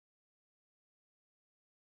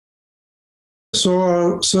So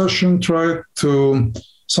our session tried to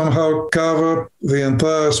somehow cover the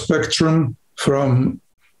entire spectrum from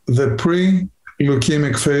the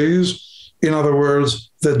pre-leukemic phase, in other words,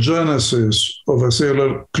 the genesis of a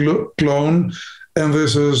CLL clone, and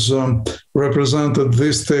this is represented,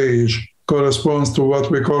 this stage corresponds to what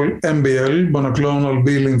we call MBL, monoclonal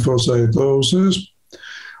B lymphocytosis.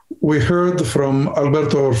 We heard from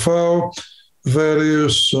Alberto Orfao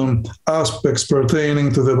various aspects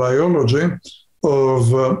pertaining to the biology of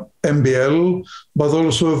MBL, but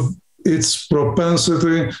also its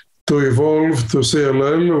propensity to evolve to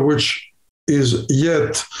CLL, which is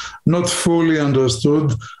yet not fully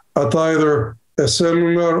understood at either a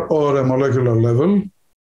cellular or a molecular level.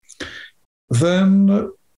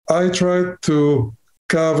 Then I tried to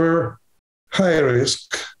cover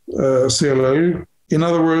high-risk CLL. In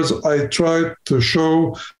other words, I tried to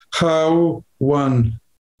show how one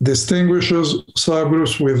distinguishes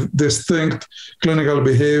subgroups with distinct clinical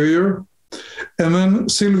behavior. And then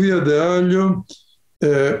Silvia De Aglio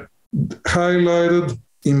highlighted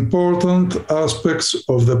important aspects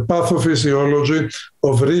of the pathophysiology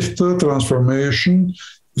of Richter transformation,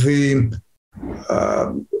 the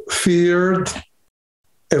feared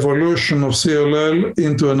evolution of CLL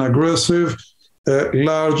into an aggressive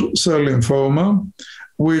large cell lymphoma,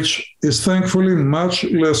 which is thankfully much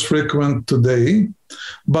less frequent today,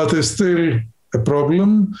 but is still a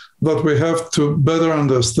problem that we have to better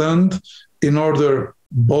understand in order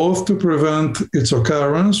both to prevent its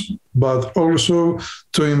occurrence, but also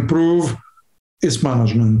to improve its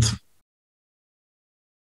management.